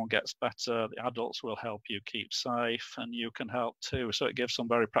 almost everyone gets better, the adults will help you keep safe, and you can help too. So it gives some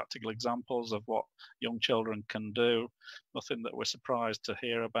very practical examples of what young children can do. Nothing that we're surprised to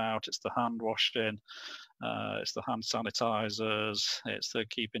hear about. It's the hand washing, it's the hand sanitizers, it's the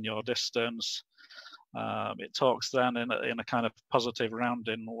keeping your distance. It talks then in a kind of positive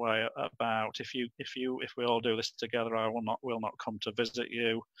rounding way about, if we all do this together, I will not come to visit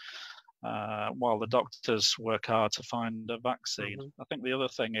you, while the doctors work hard to find a vaccine. I think the other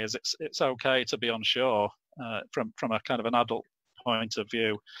thing is it's okay to be unsure from a kind of an adult point of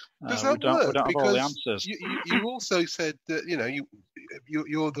view. Does that work? We don't have all the answers. You also said that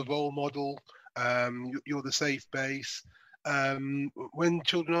you're the role model, you're the safe base. When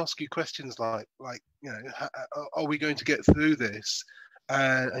children ask you questions like are we going to get through this?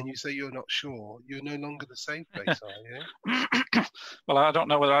 And you say you're not sure, you're no longer the safe base, are you? Well, I don't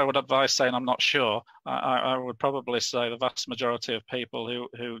know whether I would advise saying I'm not sure. I would probably say the vast majority of people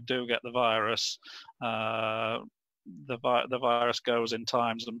who do get the virus, the virus goes in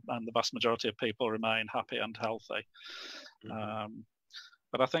times, and the vast majority of people remain happy and healthy.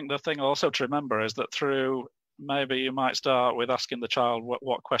 But I think the thing also to remember is that maybe you might start with asking the child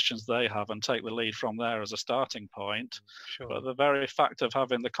what questions they have and take the lead from there as a starting point. Sure. But the very fact of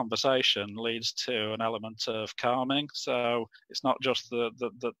having the conversation leads to an element of calming. So it's not just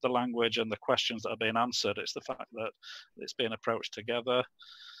the language and the questions that are being answered, it's the fact that it's being approached together.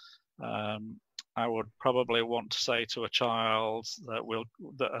 I would probably want to say to a child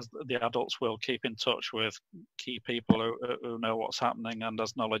that as the adults will keep in touch with key people who know what's happening, and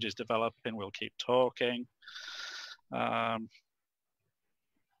as knowledge is developing, we'll keep talking.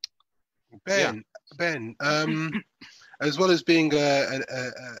 Ben, as well as being a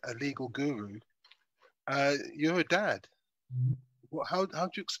legal guru, you're a dad. How do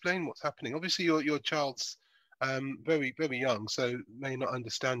you explain what's happening? Obviously, your child's very, very young, so may not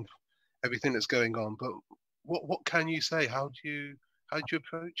understand everything that's going on. But what can you say? How do you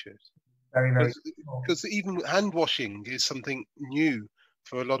approach it? Very, very. Because even hand washing is something new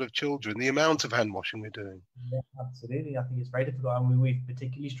for a lot of children. The amount of hand washing we're doing. Yeah, absolutely. I think it's very difficult, and we've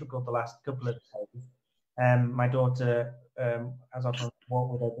particularly struggled the last couple of days. My daughter, as I've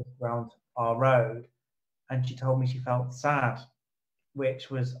walked with her just around our road, and she told me she felt sad, which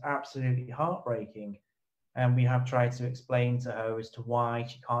was absolutely heartbreaking. And we have tried to explain to her as to why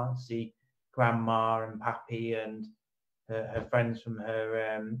she can't see grandma and pappy and her friends from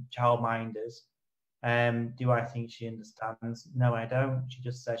her childminders. Do I think she understands? No, I don't. She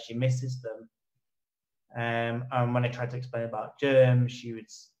just says she misses them. And when I tried to explain about germs, she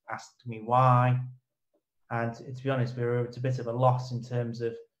would ask me why. And to be honest, we were at a bit of a loss in terms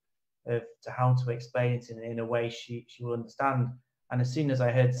of to how to explain it in a way she will understand. And as soon as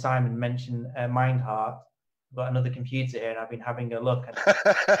I heard Simon mention MindHeart, I've got another computer here, and I've been having a look. In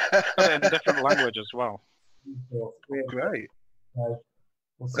a different language as well. Great.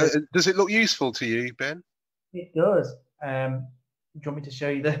 Does it look useful to you, Ben? It does. Do you want me to show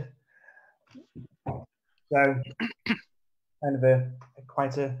you the? So kind of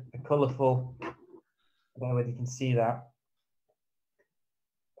quite a colourful. I don't know whether you can see that.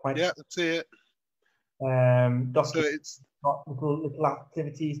 Yeah, that's it. Document. So it's got little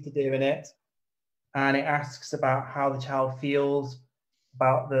activities to do in it, and it asks about how the child feels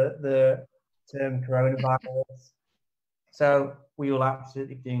about the term coronavirus. So we will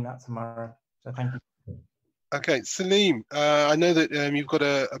absolutely be doing that tomorrow. So thank you. okay, Saleem. I know that you've got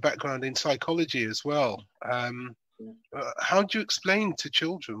a background in psychology as well. How do you explain to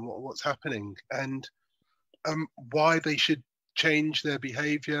children what's happening and why they should change their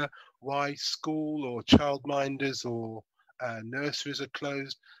behaviour? Why school or childminders or nurseries are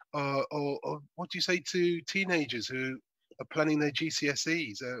closed, or what do you say to teenagers who are planning their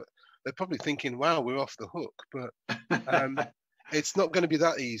GCSEs? They're probably thinking, "Wow, we're off the hook," but it's not going to be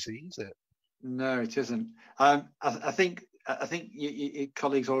that easy, is it? No, it isn't. I think your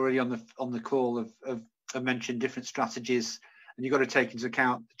colleagues already on the call have mentioned different strategies, and you've got to take into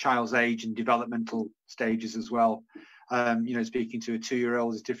account the child's age and developmental stages as well. Speaking to a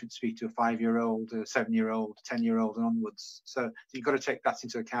 2-year-old is different to speak to a 5-year-old, a 7-year-old, 10-year-old, and onwards. So you've got to take that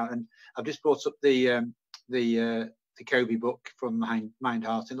into account. And I've just brought up the Kobe book from Mind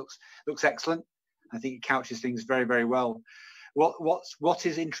Heart. It looks excellent. I think it couches things very, very well. What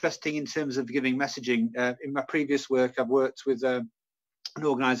is interesting in terms of giving messaging? In my previous work, I've worked with an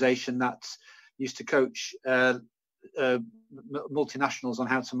organisation that used to coach multinationals on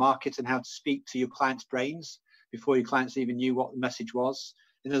how to market and how to speak to your clients' brains before your clients even knew what the message was.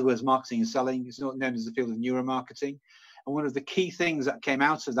 In other words, marketing and selling is not known as the field of neuromarketing. And one of the key things that came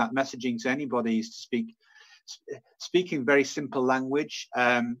out of that messaging to anybody is to speaking very simple language,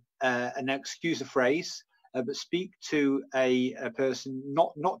 and excuse a phrase, but speak to a person,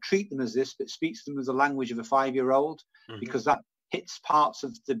 not treat them as this, but speak to them as the language of a 5-year-old, because that hits parts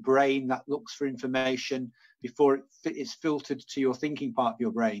of the brain that looks for information before it's filtered to your thinking part of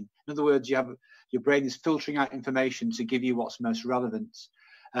your brain. In other words, your brain is filtering out information to give you what's most relevant.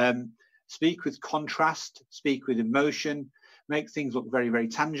 Speak with contrast, speak with emotion, make things look very, very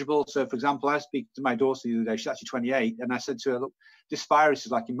tangible. So, for example, I speak to my daughter the other day, she's actually 28, and I said to her, look, this virus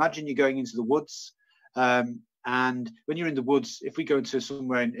is like, imagine you're going into the woods, and when you're in the woods, if we go into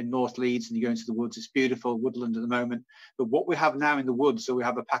somewhere in North Leeds and you go into the woods, it's beautiful woodland at the moment. But what we have now in the woods, so we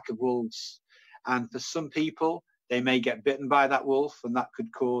have a pack of wolves. And for some people, they may get bitten by that wolf and that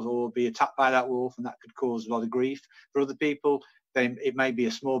could cause, or be attacked by that wolf and that could cause a lot of grief. For other people, it may be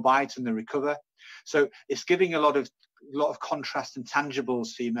a small bite and they recover. So it's giving a lot of contrast and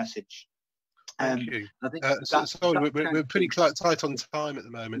tangibles to your message. Thank you. I think sorry, we're pretty tight on time at the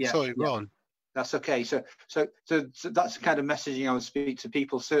moment. Yeah, sorry, go on. That's okay. So that's the kind of messaging I would speak to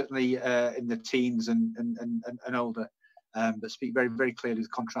people, certainly in the teens and older, but speak very, very clearly with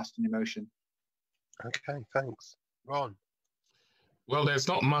contrast and emotion. Okay, thanks. Ron? Well, there's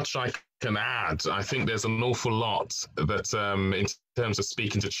not much I can add. I think there's an awful lot that, in terms of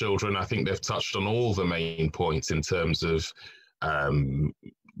speaking to children, I think they've touched on all the main points in terms of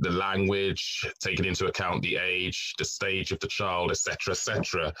the language, taking into account the age, the stage of the child, etc.,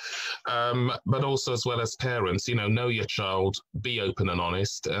 etc. But also, as well as parents, know your child, be open and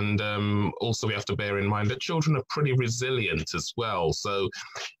honest. And also we have to bear in mind that children are pretty resilient as well. So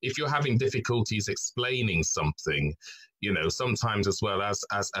if you're having difficulties explaining something, sometimes as well as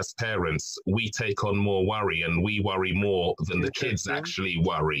parents, we take on more worry and we worry more than the kids actually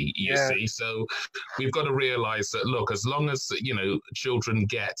worry, you see. So we've got to realize that, look, as long as, children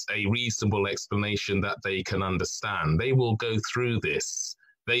get a reasonable explanation that they can understand, they will go through this.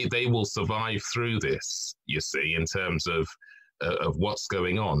 They will survive through this, you see, in terms of what's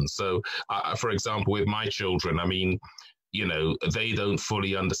going on. So, for example, with my children, I mean, they don't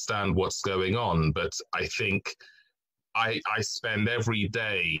fully understand what's going on, but I think I spend every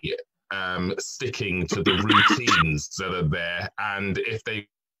day sticking to the routines that are there, and if they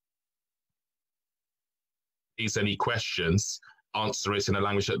raise any questions, answer it in a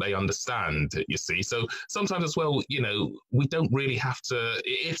language that they understand, you see. So sometimes as well, we don't really have to,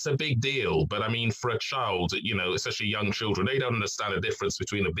 it's a big deal, but I mean, for a child, especially young children, they don't understand the difference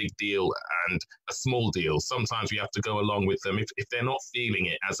between a big deal and a small deal. Sometimes we have to go along with them. If they're not feeling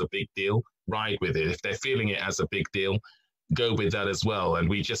it as a big deal, ride with it. If they're feeling it as a big deal, go with that as well. And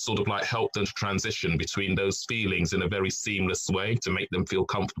we just sort of like help them to transition between those feelings in a very seamless way to make them feel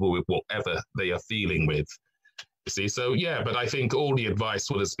comfortable with whatever they are feeling with. You see, so yeah, but I think all the advice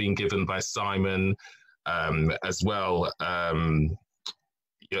what has been given by Simon, as well,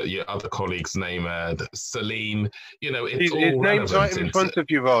 your other colleague's name, Saleem, it's all his name's right in front of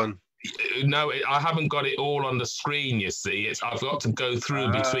you, Ron. No, I haven't got it all on the screen. You see, I've got to go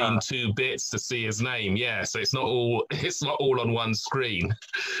through between two bits to see his name. Yeah, so it's not all on one screen.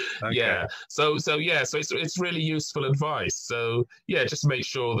 Okay. Yeah. So it's really useful advice. So yeah, just make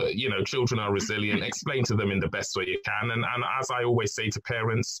sure that children are resilient. Explain to them in the best way you can. And as I always say to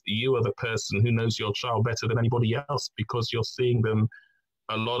parents, you are the person who knows your child better than anybody else because you're seeing them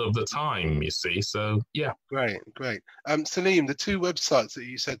a lot of the time, you see. So yeah. Great. Saleem, the two websites that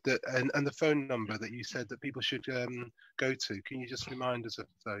you said that and the phone number that you said that people should go to, can you just remind us of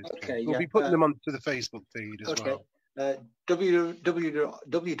those? Okay, We'll be putting them onto the Facebook feed as well.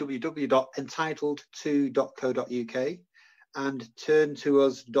 www.entitled2.co.uk and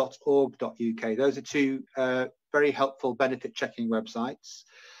turntous.org.uk. Those are two very helpful benefit checking websites.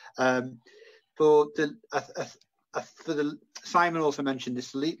 Simon also mentioned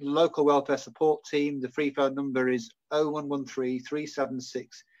this local welfare support team. The free phone number is 0113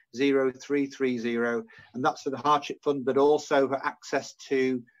 376 0330, and that's for the hardship fund, but also for access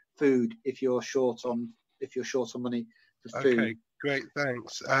to food if you're short on money for food. Okay, great,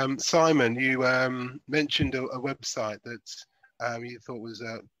 thanks. Simon, you mentioned a website that you thought was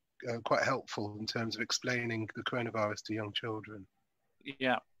quite helpful in terms of explaining the coronavirus to young children.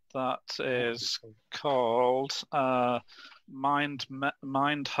 Yeah. That is called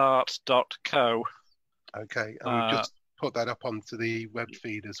mindheart.co. Okay, and we've just put that up onto the web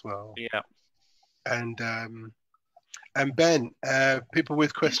feed as well. Yeah. And Ben, people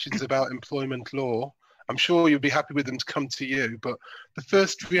with questions about employment law, I'm sure you'll be happy with them to come to you, but the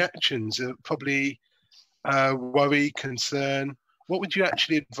first reactions are probably worry, concern. What would you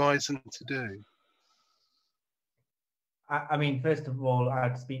actually advise them to do? I mean, first of all,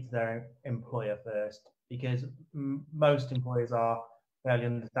 I'd speak to their employer first, because most employers are fairly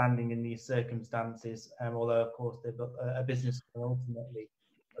understanding in these circumstances, although, of course, they've got a business ultimately,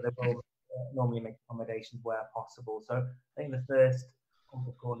 but they will normally make accommodations where possible. So I think the first point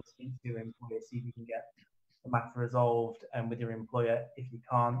of call is speak to your employer, see if you can get the matter resolved with your employer. If you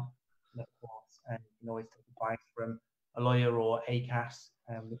can't, then of course, you can always take advice from a lawyer or ACAS,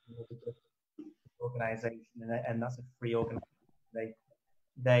 which is a good organisation, and that's a free organisation.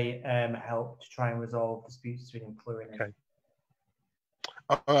 They help to try and resolve disputes between employer and okay.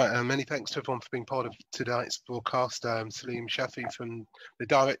 All right, many thanks to everyone for being part of tonight's broadcast. Saleem Shafi from the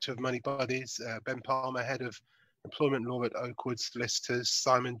Director of Money Buddies, Ben Palmer, Head of Employment Law at Oakwood Solicitors,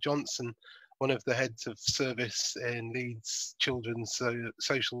 Simon Johnson, one of the heads of service in Leeds Children's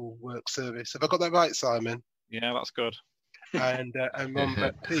Social Work Service. Have I got that right, Simon? Yeah, that's good. And Ron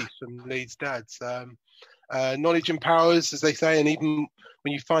Baptiste from Leeds Dads. Knowledge empowers, as they say, and even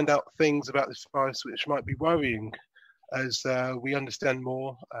when you find out things about this virus which might be worrying, as we understand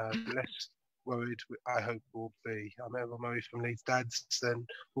more, the less worried I hope we'll be. I'm Erroll Murray from Leeds Dads, and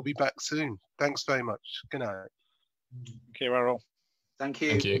we'll be back soon. Thanks very much. Good night. Thank you, Erroll. Thank you.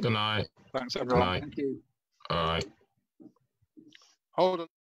 Thank you. Good night. Thanks, everyone. Thank you. All right. Hold on.